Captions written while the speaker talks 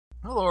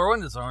Hello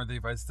everyone, this is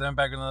R357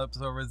 back on another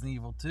episode of Resident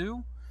Evil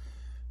 2.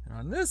 And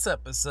on this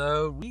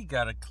episode, we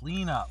gotta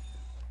clean up.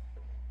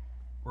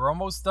 We're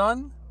almost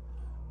done.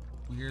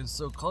 We're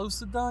so close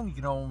to done, you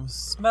can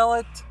almost smell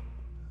it.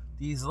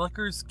 These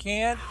lickers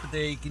can't, but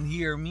they can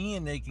hear me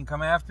and they can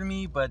come after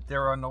me, but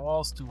they're on the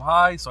walls too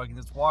high, so I can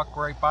just walk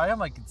right by them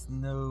like it's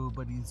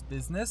nobody's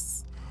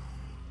business.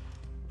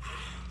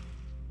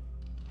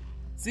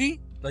 See?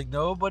 Like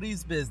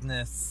nobody's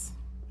business.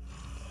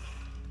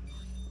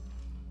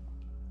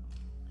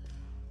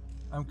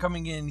 I'm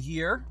coming in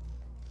here.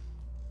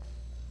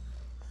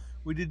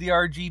 We did the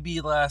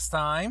RGB last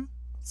time,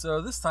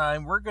 so this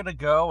time we're gonna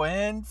go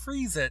and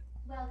freeze it.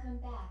 Welcome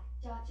back,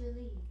 Dr.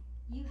 Lee.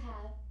 You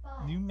have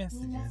 5 new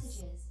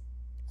messages.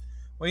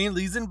 Wayne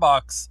Lee's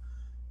inbox.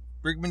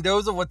 Rick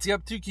Mendoza, what's he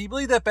up to? Can you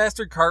believe that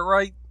bastard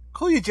Cartwright?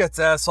 Cool you jets,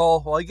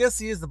 asshole. Well, I guess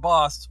he is the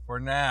boss for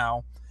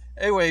now.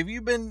 Anyway, have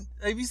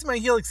you seen my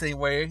helix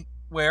anyway?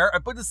 Where I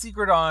put the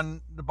secret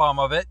on the bottom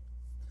of it,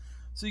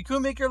 so you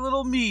could make your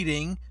little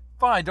meeting.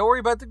 Fine, don't worry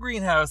about the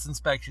greenhouse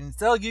inspections.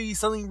 That'll give you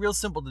something real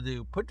simple to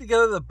do. Put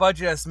together the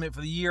budget estimate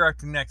for the year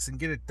after next and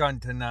get it done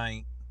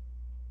tonight.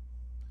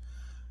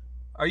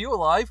 Are you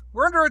alive?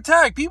 We're under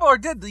attack. People are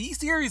dead. The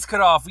east area's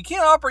cut off. We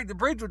can't operate the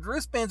bridge with the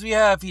wristbands we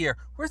have here.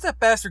 Where's that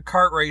bastard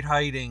Cartwright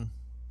hiding?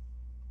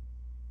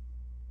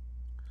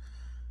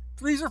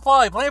 Please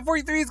reply. Planet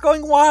 43 is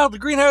going wild. The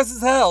greenhouse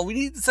is hell. We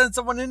need to send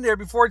someone in there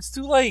before it's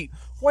too late.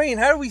 Wayne,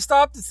 how do we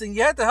stop this thing?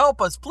 You have to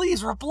help us.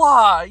 Please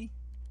reply.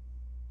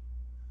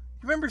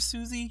 Remember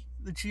Susie,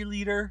 the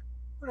cheerleader?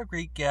 What a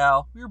great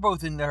gal. We were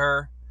both into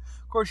her.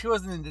 Of course, she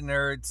wasn't into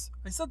nerds.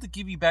 I still have to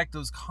give you back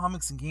those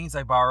comics and games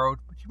I borrowed,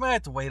 but you might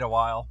have to wait a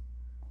while.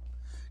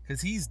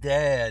 Because he's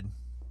dead.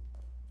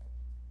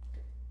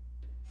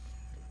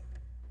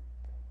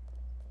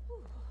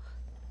 Ooh,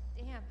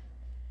 damn.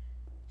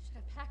 Should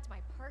have packed my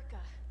parka.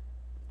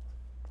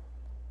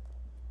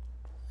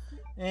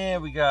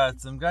 And we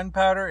got some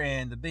gunpowder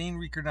and the Bane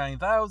Reeker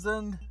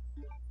 9000.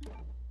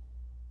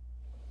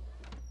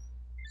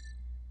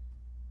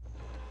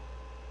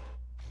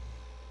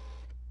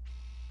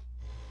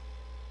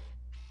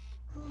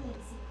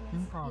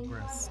 In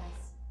progress.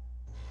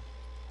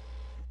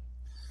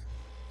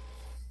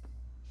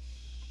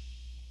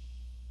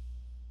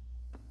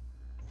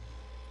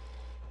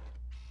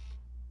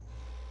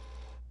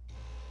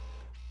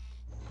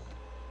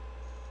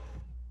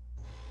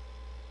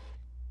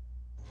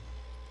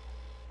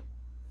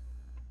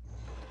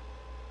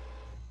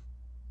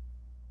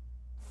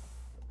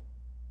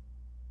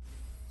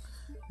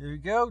 There you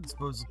go,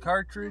 disposal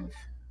cartridge.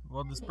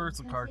 Well,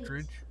 dispersal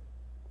cartridge.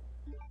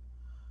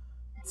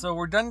 So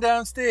we're done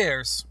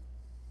downstairs.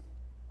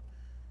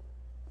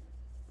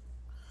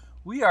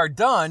 We are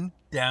done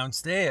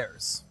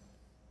downstairs.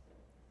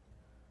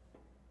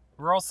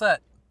 We're all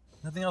set.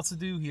 Nothing else to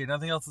do here.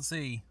 Nothing else to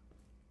see.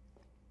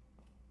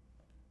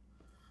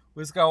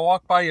 We just gotta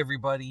walk by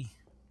everybody.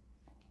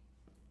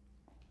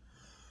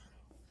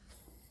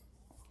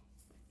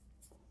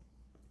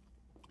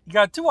 You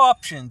got two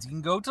options. You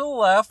can go to the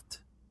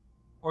left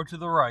or to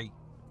the right.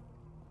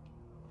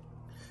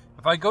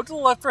 If I go to the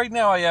left right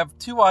now, I have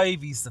 2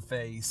 Ivies to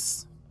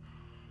face.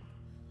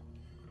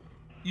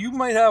 You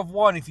might have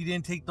one if you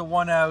didn't take the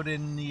one out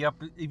in the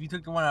if you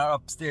took the one out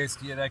upstairs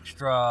to get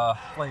extra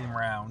flame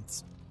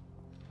rounds.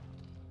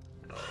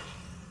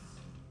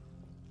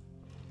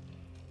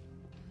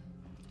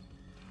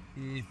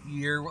 If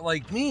you're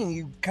like me,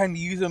 you kind of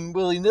use them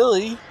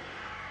willy-nilly.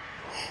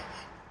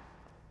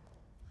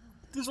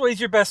 This way's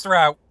your best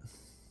route.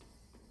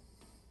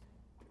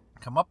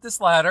 Come up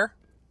this ladder.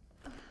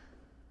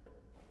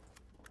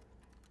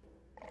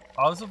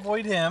 I'll just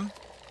avoid him.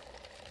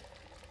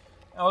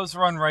 I'll just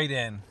run right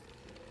in.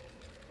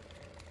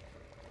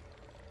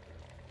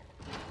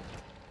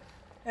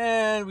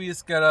 And we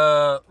just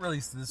gotta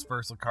release the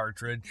dispersal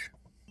cartridge.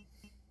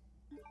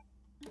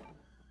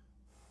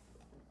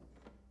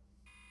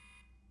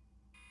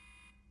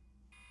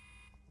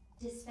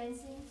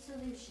 Dispensing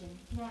solution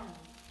now.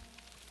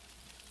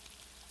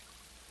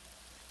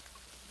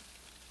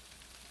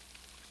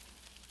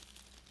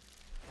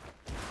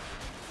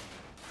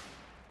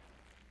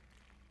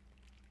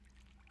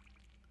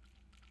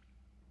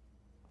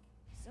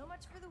 So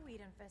much for the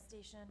weed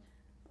infestation.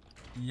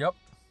 Yep.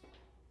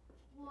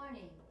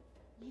 Warning.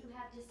 You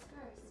have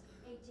dispersed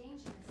a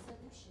dangerous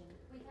solution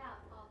without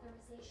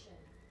authorization.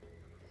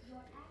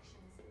 Your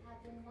actions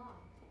have been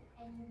logged,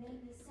 and you may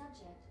be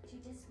subject to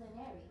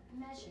disciplinary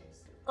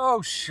measures.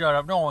 Oh, shut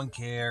up. No one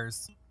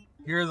cares.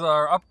 Here's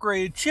our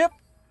upgraded chip.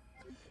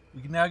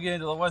 We can now get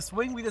into the West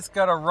Wing. We just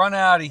gotta run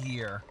out of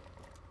here.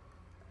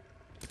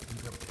 We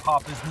can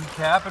pop his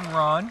kneecap and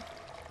run.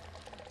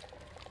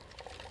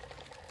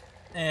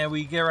 And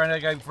we get around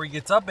that guy before he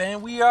gets up.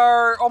 And we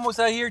are almost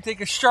out of here. Take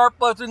a sharp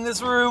left in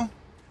this room.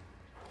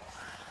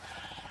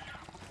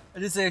 I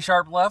did say a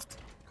sharp left.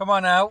 Come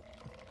on out.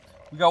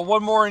 We got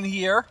one more in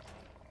here.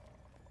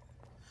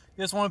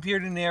 This one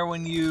appeared in there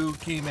when you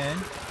came in.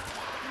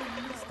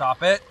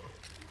 Stop it.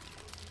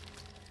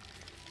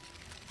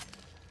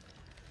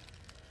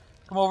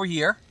 Come over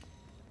here.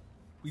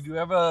 We do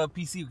have a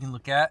PC we can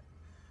look at.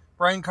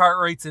 Brian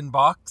Cartwright's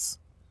inbox.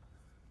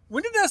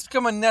 When did this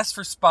become a nest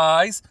for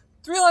spies?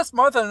 3 last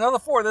month and another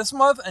 4 this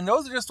month, and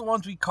those are just the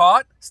ones we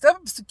caught? Step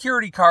up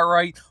security,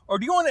 Cartwright, or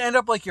do you want to end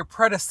up like your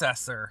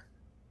predecessor?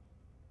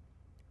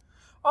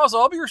 Also,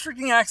 I'll be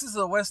restricting access to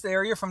the West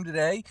area from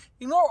today.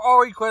 Ignore all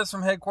requests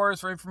from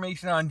headquarters for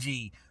information on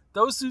G.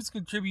 Those suits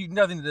contribute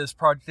nothing to this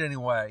project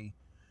anyway.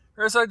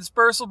 Airside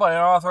dispersal by an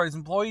unauthorized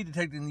employee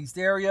detected in East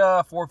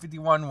Area,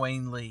 451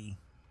 Wayne Lee.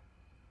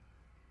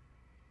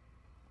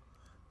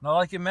 Not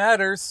like it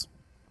matters.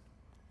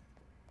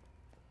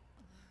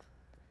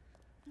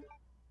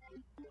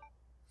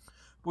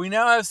 We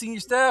now have senior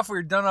staff.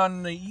 We're done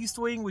on the East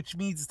Wing, which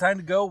means it's time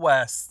to go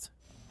west.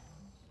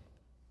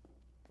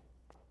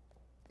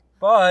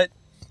 But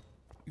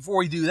before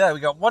we do that, we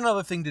got one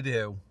other thing to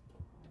do.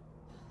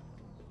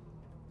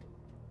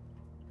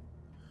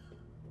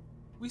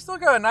 We still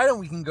got an item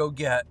we can go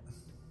get.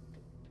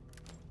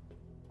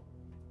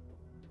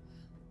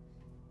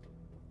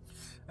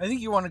 I think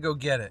you want to go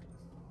get it.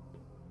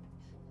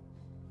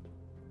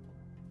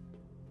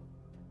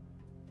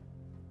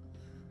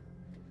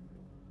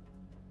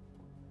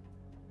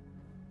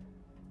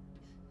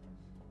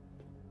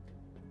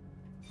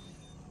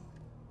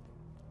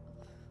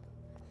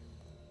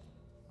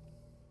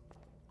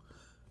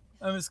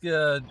 I'm just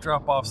gonna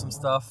drop off some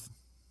stuff.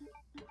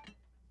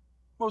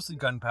 Mostly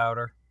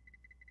gunpowder.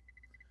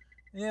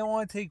 Yeah, I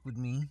want to take with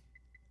me.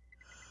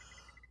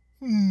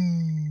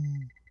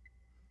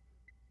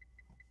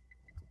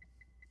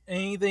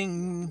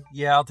 Anything?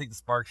 Yeah, I'll take the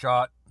spark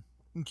shot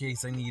in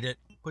case I need it.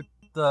 Put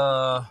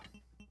the...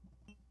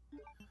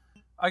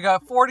 I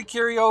got 4 to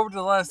carry over to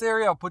the last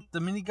area. I'll put the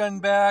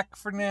minigun back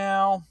for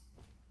now.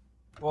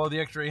 Well, the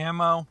extra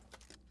ammo.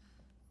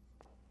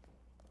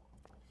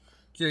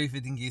 Carry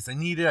 50 in case I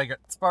need it. I got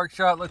the spark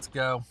shot. Let's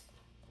go.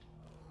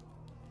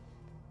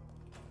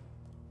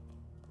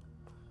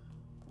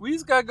 We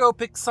just gotta go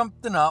pick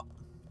something up.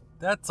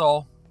 That's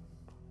all.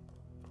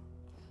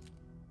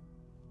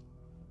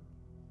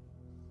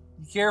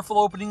 Be careful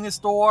opening this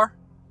door.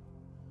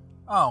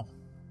 Oh.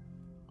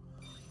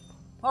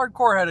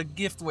 Hardcore had a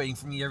gift waiting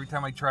for me every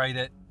time I tried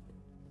it.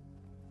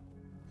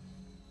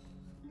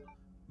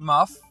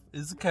 Muff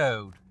is the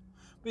code.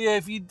 But yeah,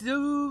 if you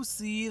do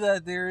see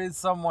that there is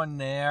someone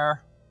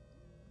there,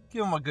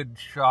 give them a good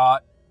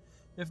shot.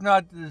 If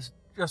not,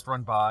 just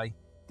run by.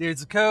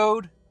 There's a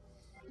code.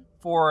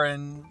 4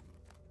 and...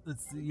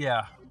 let's see,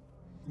 yeah.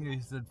 I think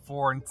you said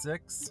 4 and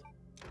 6.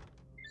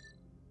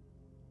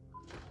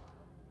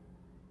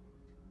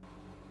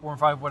 4 and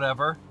 5,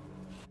 whatever.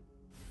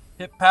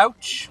 Hip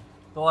pouch.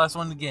 The last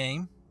one in the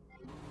game.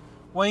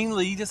 Wayne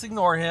Lee, just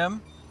ignore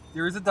him.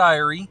 There is a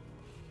diary.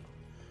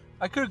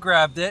 I could have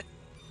grabbed it.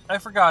 I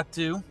forgot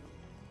to.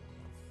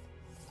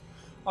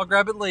 I'll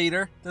grab it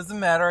later. Doesn't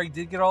matter. I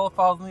did get all the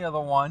files in the other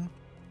one.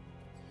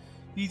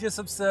 He's just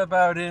upset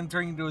about him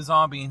turning into a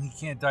zombie and he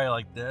can't die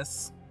like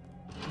this.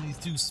 He's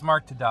too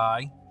smart to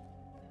die.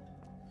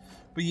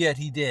 But yet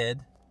he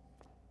did.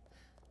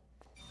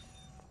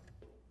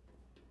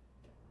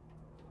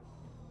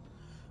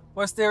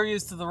 West area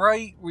is to the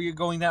right. We are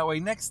going that way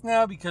next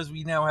now because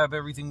we now have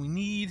everything we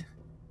need.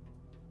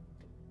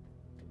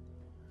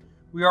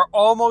 We are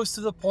almost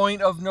to the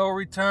point of no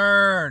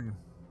return.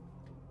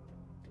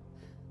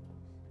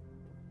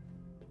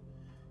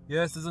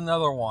 Yes, there's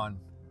another one.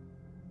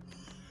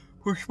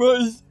 Which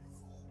was...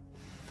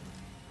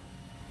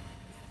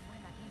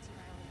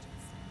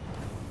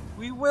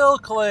 we will,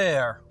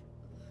 Claire.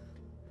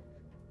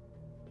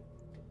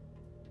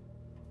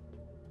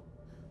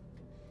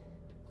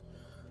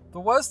 The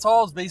West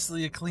Hall is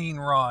basically a clean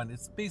run.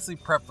 It's basically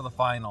prep for the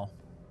final.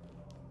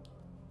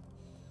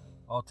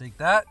 I'll take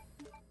that.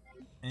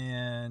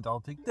 And I'll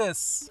take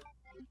this.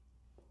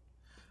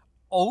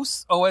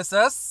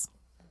 OSS.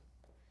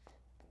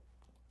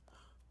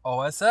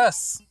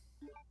 OSS.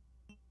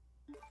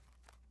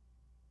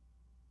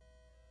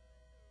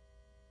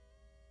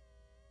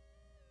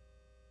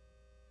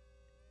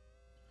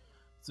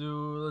 So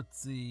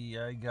let's see.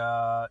 I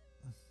got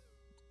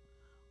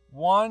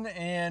 1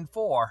 and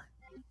 4.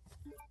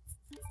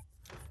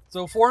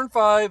 So 4 and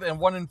 5 and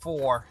 1 and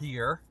 4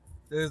 here.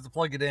 There's to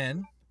plug it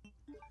in.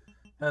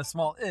 Has a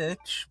small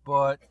itch,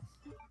 but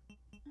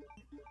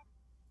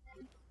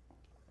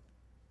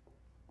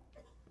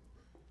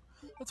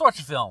let's watch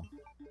the film.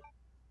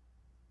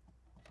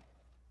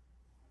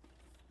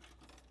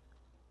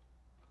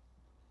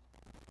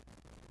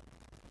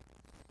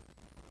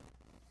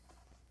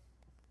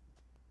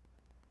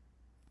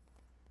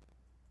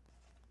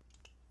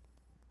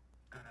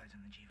 Got eyes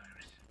on the G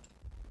virus.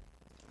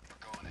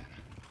 Going in.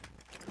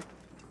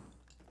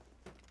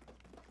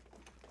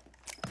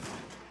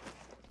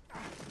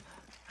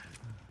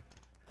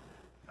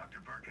 Dr.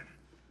 Birkin,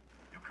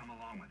 you'll come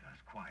along with us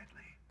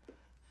quietly.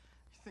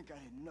 You think I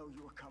didn't know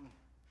you were coming?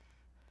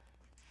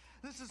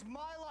 This is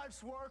my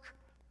life's work.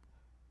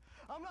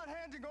 I'm not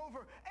handing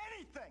over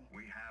anything.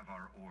 We have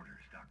our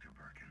orders, Dr.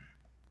 Birkin.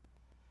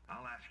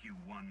 I'll ask you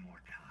one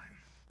more time.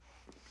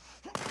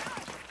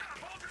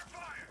 Hold your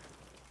fire!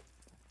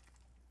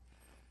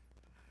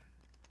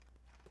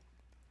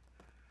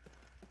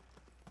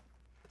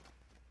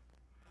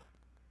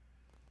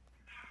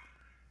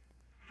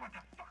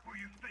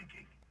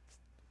 thinking?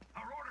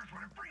 Our orders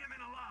were to bring him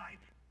in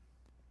alive.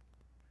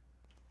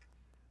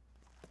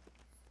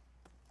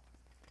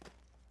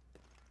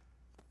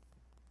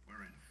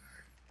 We're in,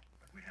 sir.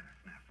 But we had a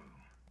snafu.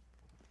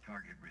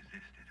 Target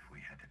resisted. We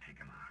had to take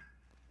him out.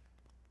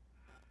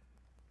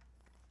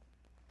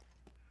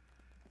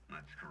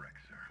 That's correct,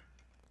 sir.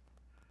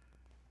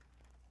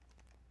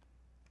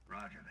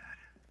 Roger that.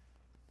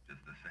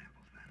 Just the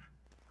samples, then.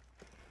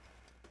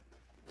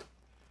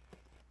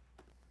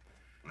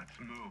 Let's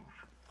move.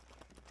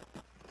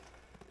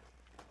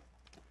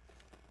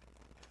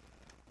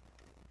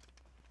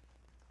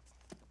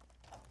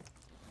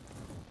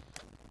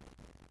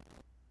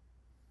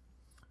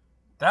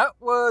 That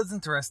was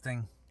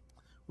interesting.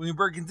 William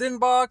Birkin's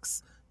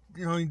inbox,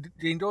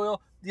 Jane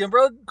Doyle. The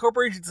Umbrella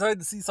Corporation decided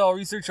to cease all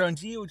research on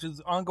G, which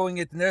was ongoing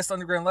at the Nest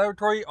Underground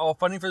Laboratory. All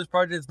funding for this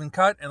project has been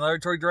cut, and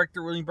Laboratory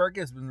Director William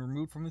Birkin has been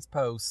removed from his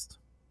post.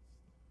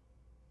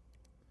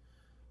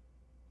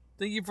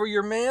 Thank you for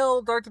your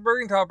mail, Dr.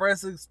 Birkin. Top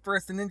Brass has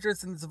expressed an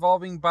interest in this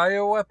evolving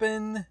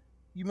bioweapon.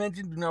 You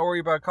mentioned, do not worry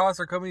about costs.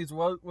 Our company is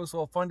most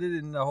well funded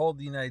in the whole of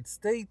the United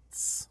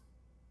States.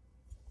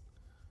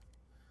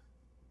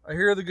 I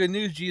hear the good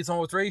news, G. It's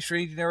almost ready.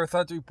 Strange, you never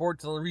thought to report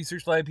to the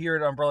research lab here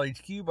at Umbrella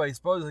HQ, but I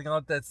suppose I can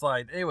let that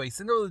slide. Anyway,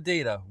 send over the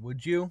data,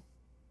 would you?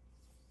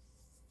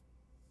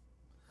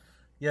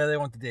 Yeah, they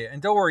want the data.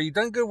 And don't worry, you've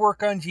done good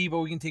work on G,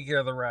 but we can take care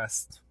of the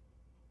rest.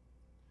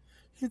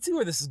 You can see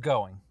where this is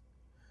going.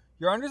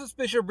 You're under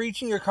suspicion of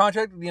breaching your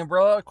contract with the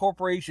Umbrella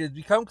Corporation. It's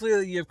become clear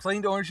that you have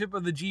claimed ownership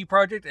of the G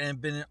project and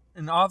have been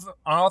in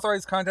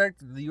unauthorized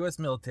contact with the U.S.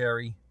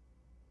 military.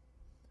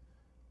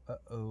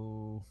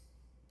 Uh-oh.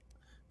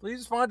 Please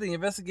respond to the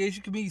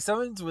investigation committee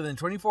summons within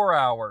 24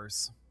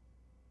 hours.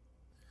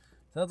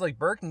 Sounds like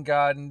Birkin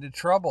got into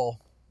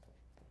trouble.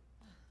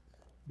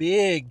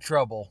 Big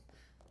trouble.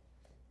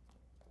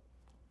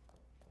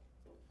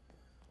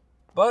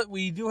 But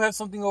we do have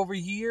something over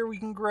here we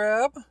can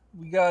grab.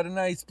 We got a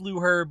nice blue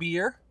herb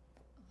here.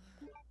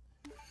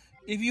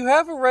 If you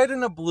have a red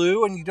and a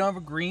blue and you don't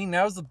have a green,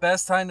 now's the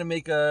best time to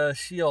make a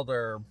shield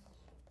herb.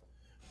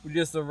 With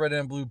just a red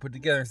and blue put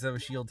together instead of a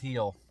shield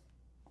heal.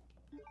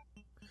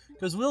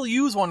 Because we'll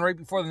use one right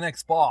before the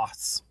next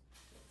boss.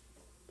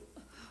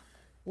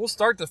 We'll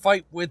start the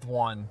fight with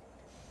one.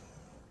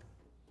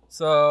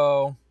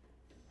 So,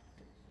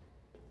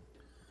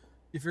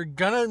 if you're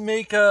gonna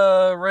make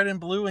a red and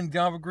blue and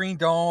don't have a green,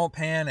 don't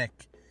panic.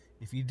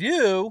 If you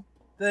do,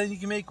 then you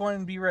can make one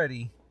and be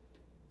ready.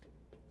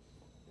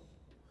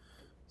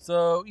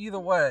 So, either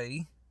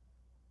way,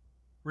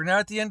 we're now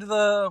at the end of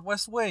the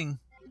West Wing.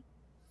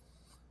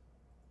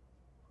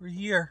 We're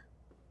here.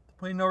 The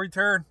point of no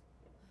return.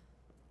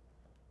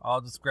 I'll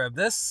just grab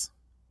this.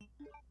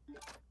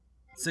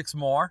 6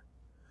 more.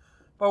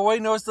 By the way,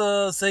 notice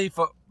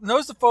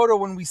the photo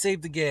when we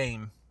save the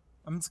game.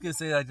 I'm just going to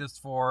say that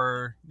just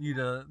for you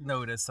to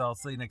notice. I'll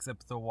say next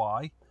episode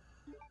why.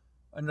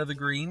 Another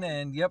green,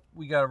 and yep,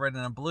 we got a red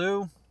and a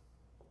blue.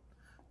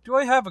 Do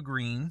I have a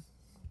green?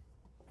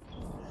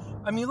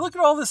 I mean, look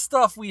at all this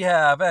stuff we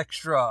have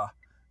extra.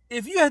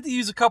 If you had to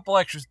use a couple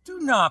extras, do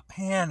not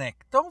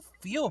panic. Don't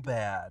feel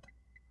bad.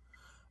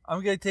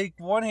 I'm going to take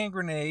 1 hand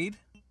grenade.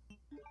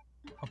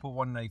 I'll put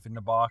 1 knife in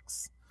the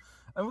box.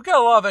 And we got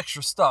a lot of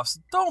extra stuff,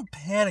 so don't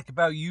panic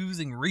about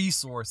using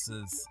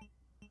resources.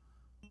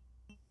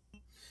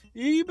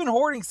 You've been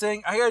hoarding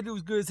saying, I gotta do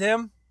as good as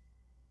him.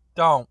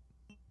 Don't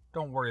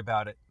worry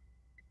about it.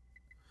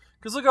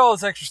 Because look at all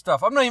this extra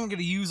stuff. I'm not even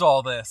gonna use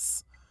all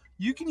this.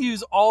 You can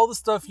use all the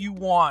stuff you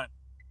want.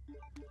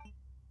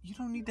 You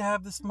don't need to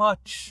have this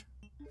much.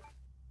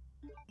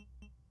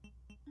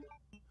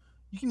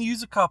 You can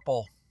use a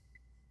couple.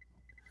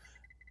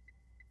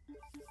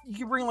 You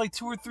can bring like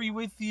 2 or 3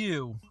 with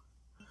you.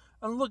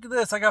 And look at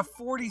this, I got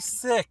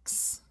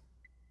 46.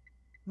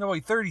 No,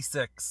 wait,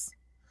 36.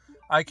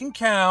 I can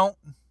count.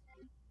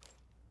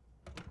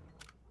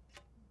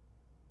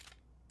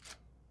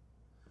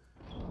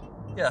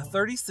 Yeah,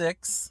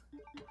 36.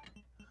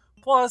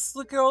 Plus,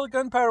 look at all the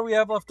gunpowder we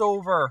have left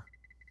over.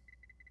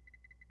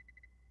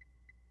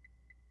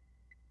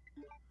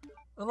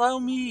 Allow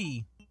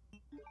me.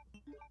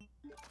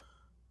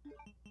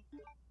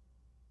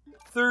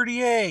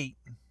 38.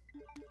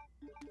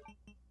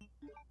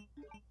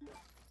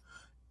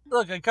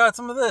 Look, I got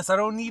some of this. I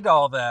don't need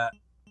all that.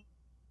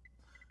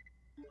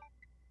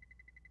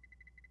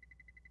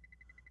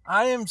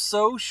 I am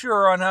so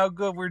sure on how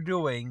good we're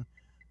doing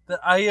that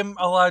I am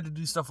allowed to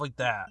do stuff like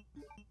that.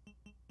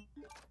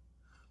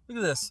 Look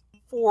at this.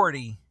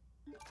 40.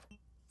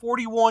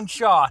 41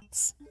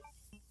 shots.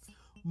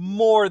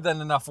 More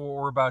than enough for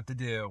what we're about to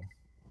do.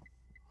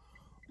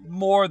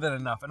 More than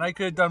enough. And I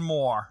could have done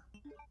more.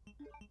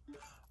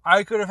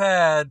 I could have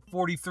had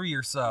 43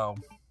 or so.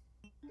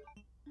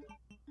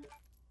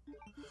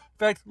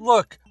 In fact,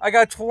 look, I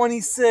got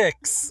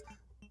 26.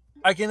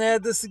 I can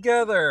add this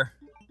together.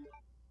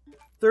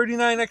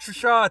 39 extra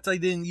shots I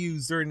didn't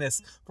use during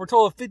this, for a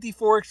total of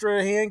 54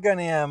 extra handgun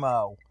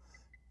ammo.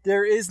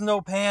 There is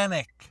no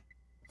panic.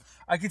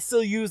 I could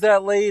still use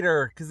that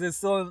later, because there's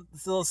still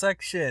a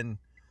section.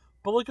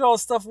 But look at all the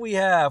stuff we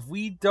have.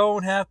 We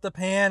don't have to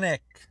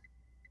panic.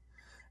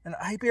 And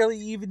I barely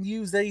even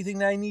used anything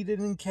that I needed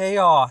in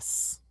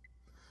Chaos.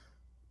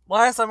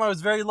 Last time I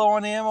was very low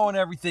on ammo and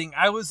everything.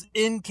 I was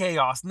in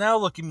Chaos. Now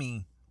look at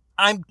me.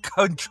 I'm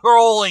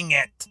controlling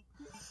it.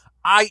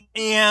 I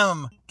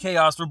am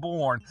Chaos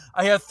Reborn.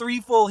 I have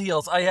 3 full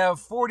heals. I have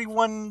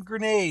 41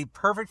 grenade.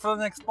 Perfect for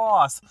the next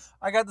boss.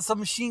 I got the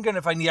submachine gun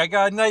if I need. I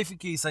got a knife in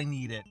case I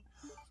need it.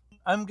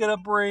 I'm gonna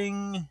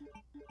bring...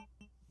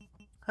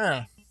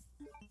 How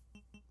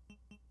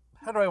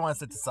do I want to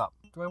set this up?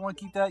 Do I want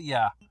to keep that?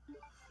 Yeah.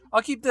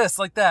 I'll keep this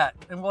like that.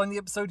 And we'll end the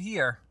episode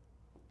here.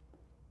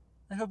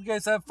 I hope you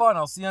guys have fun.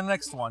 I'll see you on the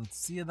next one.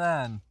 See you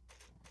then.